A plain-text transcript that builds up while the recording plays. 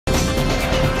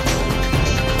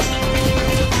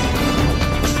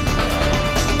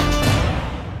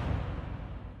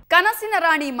ಕನಸಿನ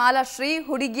ರಾಣಿ ಮಾಲಾಶ್ರೀ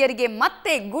ಹುಡುಗಿಯರಿಗೆ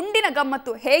ಮತ್ತೆ ಗುಂಡಿನ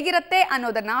ಗಮ್ಮತ್ತು ಹೇಗಿರುತ್ತೆ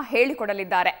ಅನ್ನೋದನ್ನ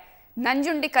ಹೇಳಿಕೊಡಲಿದ್ದಾರೆ.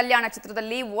 ನಂಜುಂಡಿ ಕಲ್ಯಾಣ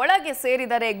ಚಿತ್ರದಲ್ಲಿ ಒಳಗೆ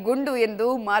ಸೇರಿದರೆ ಗುಂಡು ಎಂದು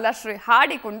ಮಾಲಾಶ್ರೀ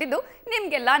ಹಾಡಿಕೊಂಡಿದ್ದು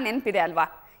ನಿಮಗೆಲ್ಲ ನೆನಪಿದೆ ಅಲ್ವಾ?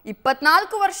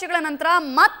 24 ವರ್ಷಗಳ ನಂತರ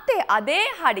ಮತ್ತೆ ಅದೇ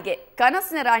ಹಾಡಿಗೆ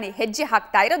ಕನಸಿನ ರಾಣಿ ಹೆಜ್ಜೆ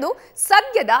ಹಾಕ್ತಾ ಇರೋದು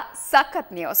ಸದ್ಯದ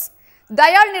ಸಖತ್ ನ್ಯೂಸ್.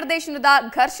 ದಯಾಳ್ ನಿರ್ದೇಶನದ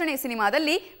ಘರ್ಷಣೆ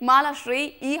ಸಿನಿಮಾದಲ್ಲಿ ಮಾಲಾಶ್ರೀ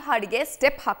ಈ ಹಾಡಿಗೆ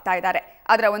ಸ್ಟೆಪ್ ಹಾಕ್ತಾ ಇದ್ದಾರೆ.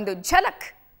 ಅದರ ಒಂದು ಝಲಕ್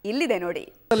ಇಲ್ಲಿದೆ ನೋಡಿ.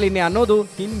 ಅನ್ನೋದು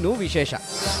ಇನ್ನೂ ವಿಶೇಷ.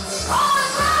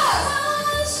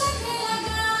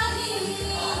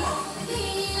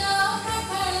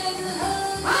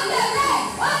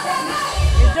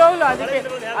 ನಿಜವಾಗ್ಲೂ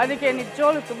ಅದಕ್ಕೆ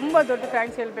ನಿಜವಾಗ್ಲೂ ತುಂಬ ದೊಡ್ಡ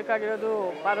ಥ್ಯಾಂಕ್ಸ್ ಹೇಳಬೇಕಾಗಿರೋದು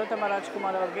ಪಾರ್ವತಮ್ಮ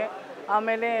ರಾಜ್ಕುಮಾರ್ ಅವ್ರಿಗೆ.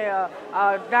 ಆಮೇಲೆ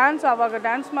ಡ್ಯಾನ್ಸ್ ಆವಾಗ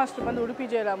ಡ್ಯಾನ್ಸ್ ಮಾಸ್ಟರ್ ಬಂದು ಉಡುಪಿ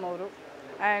ಜಯರಾಮ್ ಅವರು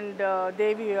ಆ್ಯಂಡ್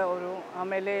ದೇವಿ ಅವರು,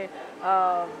 ಆಮೇಲೆ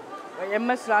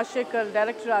MS ರಾಜಶೇಖರ್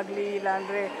ಡೈರೆಕ್ಟರ್ ಆಗಲಿ,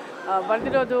 ಇಲ್ಲಾಂದರೆ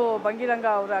ಬರೆದಿರೋದು ಬಂಗಿರಂಗ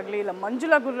ಅವರಾಗಲಿ, ಇಲ್ಲ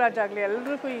ಮಂಜುಳಾ ಗುರುರಾಜ್ ಆಗಲಿ,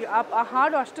 ಎಲ್ಲರಿಗೂ ಆ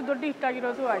ಹಾಡು ಅಷ್ಟು ದೊಡ್ಡ ಹಿಟ್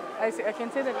ಆಗಿರೋದು I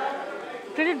can say that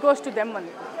credit goes to them ಅಂತ.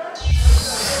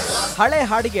 ಹಳೆ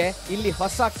ಹಾಡಿಗೆ ಇಲ್ಲಿ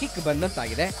ಹೊಸ ಕಿಕ್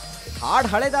ಬಂದಂತಾಗಿದೆ. ಹಾಡು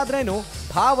ಹಳೆದಾದ್ರೇನು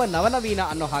ಭಾವ ನವನವೀನ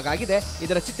ಅನ್ನೋ ಹಾಗಾಗಿದೆ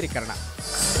ಇದರ ಚಿತ್ರೀಕರಣ.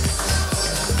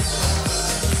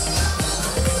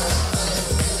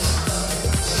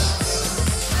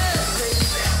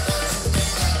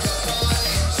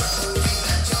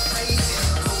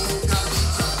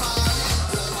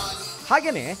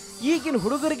 ಹಾಗೇನೆ ಈಗಿನ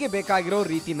ಹುಡುಗರಿಗೆ ಬೇಕಾಗಿರೋ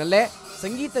ರೀತಿನಲ್ಲೇ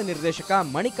ಸಂಗೀತ ನಿರ್ದೇಶಕ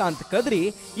ಮಣಿಕಾಂತ್ ಕದ್ರಿ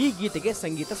ಈ ಗೀತೆಗೆ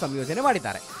ಸಂಗೀತ ಸಂಯೋಜನೆ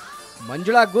ಮಾಡಿದ್ದಾರೆ.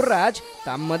 ಮಂಜುಳಾ ಗುರುರಾಜ್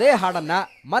ತಮ್ಮದೇ ಹಾಡನ್ನ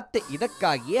ಮತ್ತೆ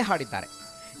ಇದಕ್ಕಾಗಿಯೇ ಹಾಡಿದ್ದಾರೆ.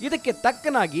 ಇದಕ್ಕೆ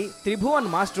ತಕ್ಕನಾಗಿ ತ್ರಿಭುವನ್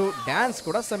ಮಾಸ್ಟ್ರು ಡ್ಯಾನ್ಸ್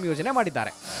ಕೂಡ ಸಂಯೋಜನೆ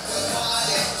ಮಾಡಿದ್ದಾರೆ.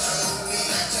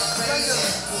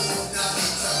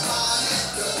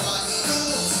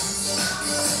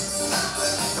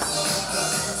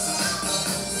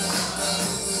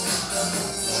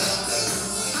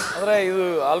 ಅಂದರೆ ಇದು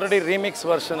ಆಲ್ರೆಡಿ ರೀಮಿಕ್ಸ್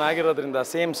ವರ್ಷನ್ ಆಗಿರೋದ್ರಿಂದ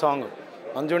ಸೇಮ್ ಸಾಂಗ್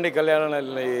ನಂಜುಂಡಿ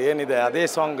ಕಲ್ಯಾಣದಲ್ಲಿ ಏನಿದೆ ಅದೇ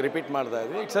ಸಾಂಗ್ ರಿಪೀಟ್ ಮಾಡ್ತಾ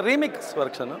ಇದ್ವಿ. It's a remix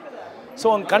version. So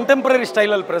ಒಂದು ಕಂಟೆಂಪ್ರರಿ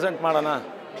ಸ್ಟೈಲಲ್ಲಿ ಪ್ರೆಸೆಂಟ್ ಮಾಡೋಣ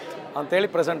ಅಂತೇಳಿ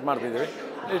ಪ್ರೆಸೆಂಟ್ ಮಾಡ್ತಿದ್ವಿ.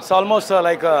 ಇಟ್ಸ್ ಆಲ್ಮೋಸ್ಟ್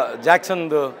ಲೈಕ್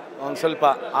ಜಾಕ್ಸನ್ದು ಒಂದು ಸ್ವಲ್ಪ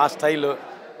ಆ ಸ್ಟೈಲು,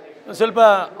 ಸ್ವಲ್ಪ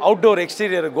ಔಟ್ಡೋರ್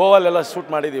ಎಕ್ಸ್ಟೀರಿಯರ್ ಗೋವಾಲೆಲ್ಲ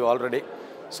ಶೂಟ್ ಮಾಡಿದ್ದೀವಿ ಆಲ್ರೆಡಿ.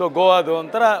 ಸೊ ಗೋವಾದು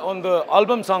ಒಂಥರ ಒಂದು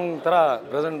ಆಲ್ಬಮ್ ಸಾಂಗ್ ಥರ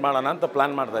ಪ್ರೆಸೆಂಟ್ ಮಾಡೋಣ ಅಂತ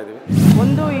ಪ್ಲ್ಯಾನ್ ಮಾಡ್ತಾಯಿದ್ದೀವಿ.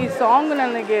 ಒಂದು ಈ ಸಾಂಗ್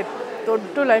ನನಗೆ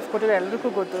ದೊಡ್ಡ ಲೈಫ್ ಕೊಟ್ಟಿದೆ, ಎಲ್ರಿಗೂ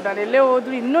ಗೊತ್ತು. ನಾನು ಎಲ್ಲೇ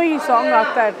ಹೋದರೂ ಇನ್ನೂ ಈ ಸಾಂಗ್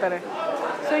ಆಗ್ತಾ ಇರ್ತಾರೆ.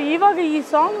 ಸೊ ಇವಾಗ ಈ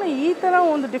ಸಾಂಗ್ನ ಈ ಥರ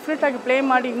ಒಂದು ಡಿಫ್ರೆಂಟಾಗಿ ಪ್ಲೇ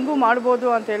ಮಾಡಿ ಹಿಂಗೂ ಮಾಡ್ಬೋದು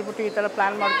ಅಂತ ಹೇಳ್ಬಿಟ್ಟು ಈ ಥರ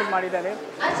ಪ್ಲ್ಯಾನ್ ಮಾಡ್ಕೊಂಡು ಮಾಡಿದ್ದಾರೆ.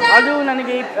 ಅದು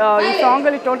ನನಗೆ ಈ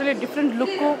ಸಾಂಗಲ್ಲಿ totally different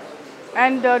look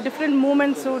and different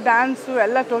movements, dance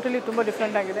ಎಲ್ಲ ಟೋಟಲಿ ತುಂಬ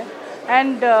ಡಿಫ್ರೆಂಟ್ ಆಗಿದೆ.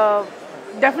 ಆ್ಯಂಡ್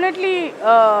ಡೆಫಿನೆಟ್ಲಿ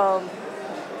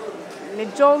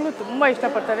ನಿಜವಾಗ್ಲೂ ತುಂಬ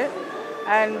ಇಷ್ಟಪಡ್ತಾರೆ.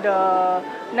 ಆ್ಯಂಡ್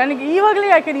ನನಗೆ ಈವಾಗಲೇ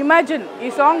ಐ ಕ್ಯಾನ್ ಇಮ್ಯಾಜಿನ್ ಈ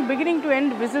song beginning to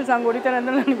end whistle song ಹೊಡಿತಾರೆ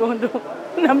ಅಂದರೆ ನನಗೆ ಒಂದು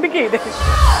ನಂಬಿಕೆ ಇದೆ.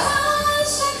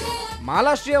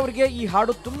 ಮಾಲಾಶ್ರೀ ಅವರಿಗೆ ಈ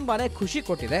ಹಾಡು ತುಂಬಾನೇ ಖುಷಿ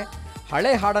ಕೊಟ್ಟಿದೆ.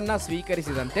 ಹಳೆ ಹಾಡನ್ನ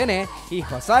ಸ್ವೀಕರಿಸಿದಂತೆಯೇ ಈ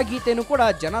ಹೊಸ ಗೀತೆನೂ ಕೂಡ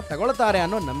ಜನ ತಗೊಳ್ತಾರೆ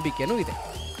ಅನ್ನೋ ನಂಬಿಕೆನೂ ಇದೆ.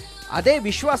 ಅದೇ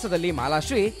ವಿಶ್ವಾಸದಲ್ಲಿ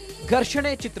ಮಾಲಾಶ್ರೀ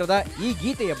ಘರ್ಷಣೆ ಚಿತ್ರದ ಈ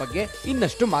ಗೀತೆಯ ಬಗ್ಗೆ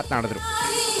ಇನ್ನಷ್ಟು ಮಾತನಾಡಿದ್ರು.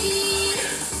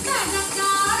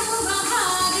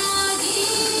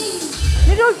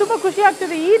 ನಿಜವಾಗ್ಲೂ ತುಂಬ ಖುಷಿ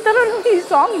ಆಗ್ತಿದೆ. ಈ ಥರನೂ ಈ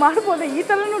ಸಾಂಗ್ ಮಾಡ್ಬೋದಾ, ಈ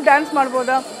ಥರನೂ ಡ್ಯಾನ್ಸ್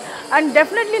ಮಾಡ್ಬೋದಾ? ಆ್ಯಂಡ್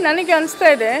ಡೆಫಿನೆಟ್ಲಿ ನನಗೆ ಅನಿಸ್ತಾ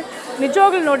ಇದೆ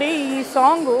ನಿಜವಾಗ್ಲೂ ನೋಡಿ ಈ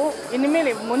ಸಾಂಗು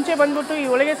ಇನ್ಮೇಲೆ ಮುಂಚೆ ಬಂದ್ಬಿಟ್ಟು ಈ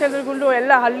ಒಳಗೆ ಸೇರಿಕೊಂಡು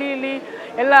ಎಲ್ಲ ಹಳ್ಳಿಯಲ್ಲಿ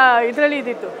ಎಲ್ಲ ಇದರಲ್ಲಿ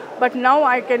ಇದ್ದಿತ್ತು. ಬಟ್ ನಾವು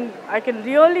ಐ ಕ್ಯಾನ್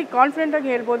ರಿಯಲಿ ಕಾನ್ಫಿಡೆಂಟಾಗಿ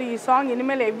ಹೇಳ್ಬೋದು ಈ ಸಾಂಗ್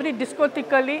ಇನ್ಮೇಲೆ every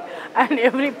ಡಿಸ್ಕೋಥಿಕ್ಕಲ್ಲಿ and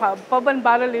every pub and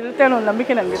ಬಾರಲ್ಲಿ ಇರುತ್ತೆ ಅನ್ನೋ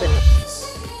ನಂಬಿಕೆ ನನಗಿದೆ.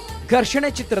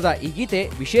 ಘರ್ಷಣೆ ಚಿತ್ರದ ಈ ಗೀತೆ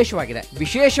ವಿಶೇಷವಾಗಿದೆ.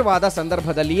 ವಿಶೇಷವಾದ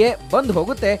ಸಂದರ್ಭದಲ್ಲಿಯೇ ಬಂದು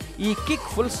ಹೋಗುತ್ತೆ ಈ ಕಿಕ್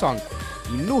ಫುಲ್ ಸಾಂಗ್.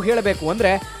 ಇನ್ನೂ ಹೇಳಬೇಕು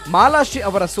ಅಂದ್ರೆ ಮಾಲಾಶ್ರೀ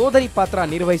ಅವರ ಸೋದರಿ ಪಾತ್ರ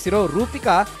ನಿರ್ವಹಿಸಿರೋ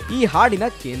ರೂಪಿಕಾ ಈ ಹಾಡಿನ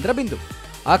ಕೇಂದ್ರ ಬಿಂದು.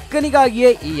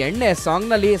 ಅಕ್ಕನಿಗಾಗಿಯೇ ಈ ಎಣ್ಣೆ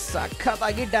ಸಾಂಗ್ನಲ್ಲಿ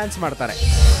ಸಖತ್ತಾಗಿ ಡ್ಯಾನ್ಸ್ ಮಾಡ್ತಾರೆ.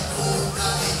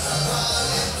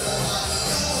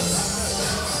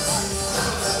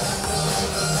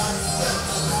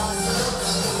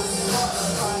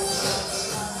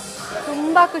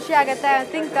 ತುಂಬ ಖುಷಿ ಆಗುತ್ತೆ. I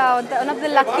think one of the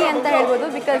lucky ಅಂತ ಹೇಳ್ಬೋದು.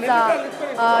 ಬಿಕಾಸ್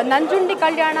ನಂಜುಂಡಿ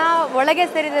ಕಲ್ಯಾಣ ಒಳಗೆ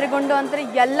ಸೇರಿದರೆ ಗುಂಡು ಅಂತಾರೆ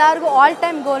ಎಲ್ಲರಿಗೂ ಆಲ್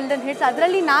ಟೈಮ್ ಗೋಲ್ಡನ್ ಹಿಟ್ಸ್.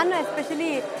 ಅದರಲ್ಲಿ ನಾನು ಎಸ್ಪೆಷಲಿ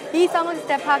ಈ ಸಾಂಗಲ್ಲಿ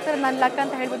ಸ್ಟೆಪ್ ಹಾಕ್ತಾರೆ ನನ್ನ ಲಕ್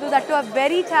ಅಂತ ಹೇಳ್ಬೋದು. That to a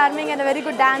very charming and very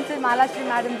good dance Malashri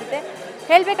madam ಜೊತೆ.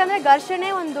 ಹೇಳಬೇಕಂದ್ರೆ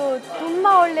ಘರ್ಷಣೆ ಒಂದು ತುಂಬ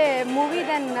ಒಳ್ಳೆ movie.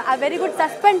 Then a very good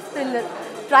suspense thriller.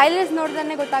 Trailers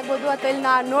ನೋಡಿದ್ರೆ ಗೊತ್ತಾಗ್ಬೋದು ಅಥವಾ ಇಲ್ಲಿ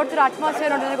ನೋಡ್ತಿರೋ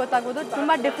ಅಟ್ಮಾಸ್ಫಿಯರ್ ನೋಡಿದ್ರೆ ಗೊತ್ತಾಗ್ಬೋದು.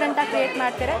 ತುಂಬ ಡಿಫ್ರೆಂಟಾಗಿ ಕ್ರಿಯೇಟ್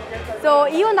ಮಾಡ್ತಾರೆ. ಸೊ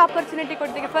ಈ ಒಂದು ಆಪರ್ಚುನಿಟಿ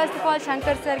ಕೊಟ್ಟಿದ್ದಕ್ಕೆ ಫಸ್ಟ್ ಆಫ್ ಆಲ್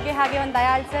ಶಂಕರ್ ಸರ್ಗೆ, ಹಾಗೆ ಒಂದು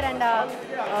ದಯಾಳ್ ಸರ್ ಆ್ಯಂಡ್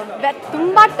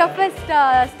ತುಂಬ ಟಫೆಸ್ಟ್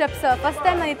ಸ್ಟೆಪ್ಸ್. ಫಸ್ಟ್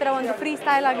ಟೈಮ್ ನಾನು ಈ ಥರ ಒಂದು ಫ್ರೀ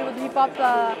ಸ್ಟೈಲ್ ಆಗಿರ್ಬೋದು, ಹಿಪ್ ಹಾಪ್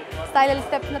ಸ್ಟೈಲಲ್ಲಿ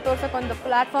ಸ್ಟೆಪ್ಸ್ನ ತೋರ್ಸೋಕೆ ಒಂದು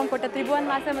ಪ್ಲಾಟ್ಫಾರ್ಮ್ ಕೊಟ್ಟ ತ್ರಿಭುವನ್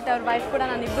ಮಾಸ್ಟರ್ ಮತ್ತು ಅವ್ರ ವೈಫ್ ಕೂಡ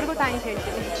ನಾನು ಇಬ್ಬರಿಗೂ ಥ್ಯಾಂಕ್ಸ್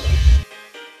ಹೇಳ್ತೀನಿ.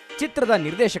 ಚಿತ್ರದ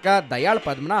ನಿರ್ದೇಶಕ ದಯಾಳ್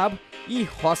ಪದ್ಮನಾಭ್ ಈ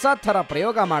ಹೊಸ ಥರ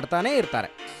ಪ್ರಯೋಗ ಮಾಡ್ತಾನೇ ಇರ್ತಾರೆ.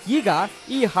 ಈಗ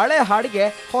ಈ ಹಳೆ ಹಾಡಿಗೆ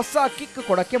ಹೊಸ ಕಿಕ್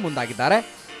ಕೊಡಕ್ಕೆ ಮುಂದಾಗಿದ್ದಾರೆ.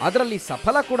 ಅದರಲ್ಲಿ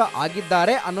ಸಫಲ ಕೂಡ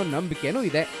ಆಗಿದ್ದಾರೆ ಅನ್ನೋ ನಂಬಿಕೆನೂ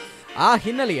ಇದೆ. ಆ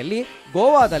ಹಿನ್ನೆಲೆಯಲ್ಲಿ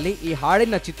ಗೋವಾದಲ್ಲಿ ಈ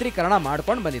ಹಾಡಿನ ಚಿತ್ರೀಕರಣ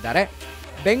ಮಾಡ್ಕೊಂಡು ಬಂದಿದ್ದಾರೆ.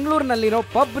 ಬೆಂಗಳೂರಿನಲ್ಲಿರೋ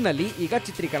ಪಬ್ನಲ್ಲಿ ಈಗ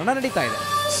ಚಿತ್ರೀಕರಣ ನಡೀತಾ ಇದೆ.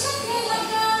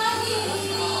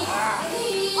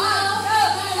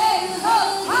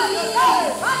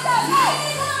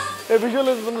 ವಿಜುವಲ್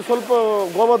ಒಂದು ಸ್ವಲ್ಪ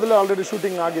ಗೋವಾದಲ್ಲಿ ಆಲ್ರೆಡಿ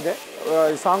ಶೂಟಿಂಗ್ ಆಗಿದೆ.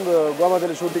 ಈ ಸಾಂಗ್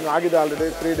ಗೋವಾದಲ್ಲಿ ಶೂಟಿಂಗ್ ಆಗಿದೆ ಆಲ್ರೆಡಿ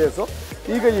 3 ಡೇಸು.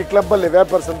 ಈಗ ಈ ಕ್ಲಬ್ಬಲ್ಲಿ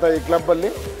ವ್ಯಾಪರ್ಸ್ ಅಂತ ಈ ಕ್ಲಬ್ಬಲ್ಲಿ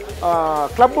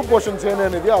ಕ್ಲಬ್ ಪೋರ್ಷನ್ಸ್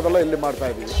ಏನೇನಿದೆಯೋ ಅದೆಲ್ಲ ಇಲ್ಲಿ ಮಾಡ್ತಾ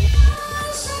ಇದ್ದೀವಿ.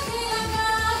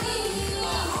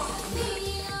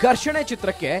 ಘರ್ಷಣೆ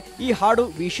ಚಿತ್ರಕ್ಕೆ ಈ ಹಾಡು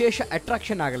ವಿಶೇಷ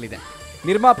ಅಟ್ರಾಕ್ಷನ್ ಆಗಲಿದೆ.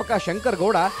 ನಿರ್ಮಾಪಕ ಶಂಕರ್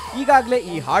ಗೌಡ ಈಗಾಗಲೇ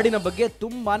ಈ ಹಾಡಿನ ಬಗ್ಗೆ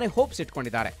ತುಂಬಾನೇ ಹೋಪ್ಸ್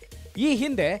ಇಟ್ಕೊಂಡಿದ್ದಾರೆ. ಈ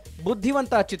ಹಿಂದೆ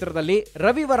ಬುದ್ಧಿವಂತ ಚಿತ್ರದಲ್ಲಿ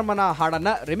ರವಿವರ್ಮನ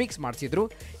ಹಾಡನ್ನ ರಿಮಿಕ್ಸ್ ಮಾಡಿಸಿದ್ರು.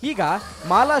 ಈಗ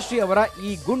ಮಾಲಾಶ್ರೀ ಅವರ ಈ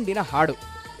ಗುಂಡಿನ ಹಾಡು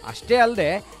ಅಷ್ಟೇ ಅಲ್ಲದೆ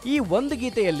ಈ ಒಂದು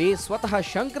ಗೀತೆಯಲ್ಲಿ ಸ್ವತಃ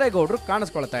ಶಂಕರೇಗೌಡರು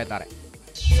ಕಾಣಿಸ್ಕೊಳ್ತಾ ಇದ್ದಾರೆ.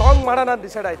 ಸಾಂಗ್ ಮಾಡೋಣ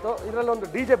ಡಿಸೈಡ್ ಆಯಿತು. ಇದರಲ್ಲಿ ಒಂದು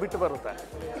DJ ಬಿಟ್ಟು ಬರುತ್ತೆ.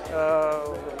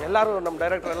 ಎಲ್ಲರೂ ನಮ್ಮ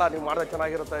ಡೈರೆಕ್ಟರ್ ಎಲ್ಲ ನೀವು ಮಾಡಿದ್ರೆ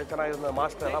ಚೆನ್ನಾಗಿರುತ್ತೆ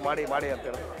ಮಾಸ್ಟರ್ ಎಲ್ಲ ಮಾಡಿ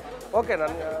ಅಂತೇಳಿ. ಓಕೆ,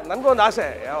 ನನಗೂ ಒಂದು ಆಸೆ,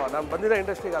 ನಾನು ಬಂದಿದ್ದೆ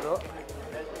ಇಂಡಸ್ಟ್ರಿಗೆ, ಅದು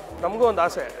ನಮಗೂ ಒಂದು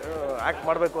ಆಸೆ ಆ್ಯಕ್ಟ್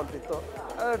ಮಾಡಬೇಕು ಅಂತಿತ್ತು.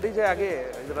 DJ ಆಗಿ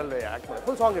ಇದರಲ್ಲಿ ಆ್ಯಕ್ಟ್ ಮಾಡಿ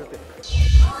ಫುಲ್ ಸಾಂಗ್ ಇರ್ತೀನಿ.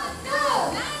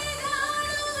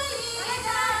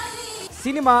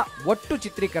 ಸಿನಿಮಾ ಒಟ್ಟು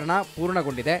ಚಿತ್ರೀಕರಣ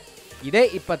ಪೂರ್ಣಗೊಂಡಿದೆ. ಇದೇ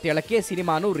 27ಕ್ಕೆ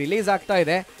ಸಿನಿಮಾನು ರಿಲೀಸ್ ಆಗ್ತಾ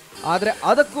ಇದೆ. ಆದರೆ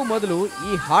ಅದಕ್ಕೂ ಮೊದಲು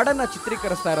ಈ ಹಾಡನ್ನು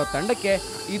ಚಿತ್ರೀಕರಿಸ್ತಾ ಇರೋ ತಂಡಕ್ಕೆ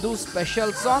ಇದು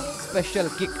ಸ್ಪೆಷಲ್ ಸಾಂಗ್,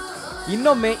 ಸ್ಪೆಷಲ್ ಕಿಕ್.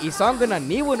 ಇನ್ನೊಮ್ಮೆ ಈ ಸಾಂಗನ್ನು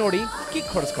ನೀವು ನೋಡಿ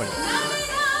ಕಿಕ್ ಹೊಡೆಸ್ಕೊಳ್ಳಿ.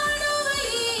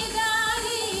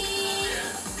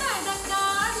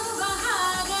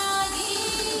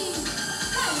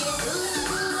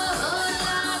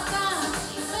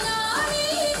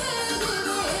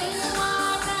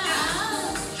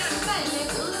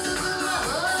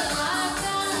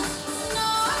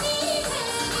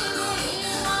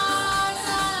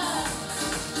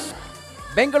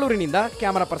 ಬೆಂಗಳೂರಿನಿಂದ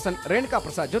ಕ್ಯಾಮರಾ ಪರ್ಸನ್ ರೇಣುಕಾ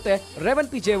ಪ್ರಸಾದ್ ಜೊತೆ raven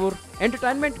P Jevoor,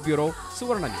 entertainment bureau,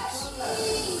 ಸುವರ್ಣ ನ್ಯೂಸ್.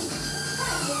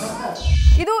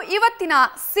 ಇದು ಇವತ್ತಿನ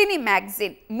ಸಿನಿ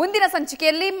ಮ್ಯಾಗಝಿನ್. ಮುಂದಿನ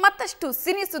ಸಂಚಿಕೆಯಲ್ಲಿ ಮತ್ತಷ್ಟು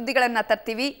ಸಿನಿ ಸುದ್ದಿಗಳನ್ನ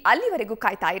ತರ್ತೀವಿ. ಅಲ್ಲಿವರೆಗೂ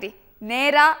ಕಾಯ್ತಾ ಇರಿ.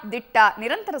 ನೇರ, ದಿಟ್ಟ,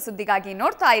 ನಿರಂತರ ಸುದ್ದಿಗಾಗಿ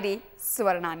ನೋಡ್ತಾ ಇರಿ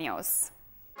ಸುವರ್ಣ ನ್ಯೂಸ್.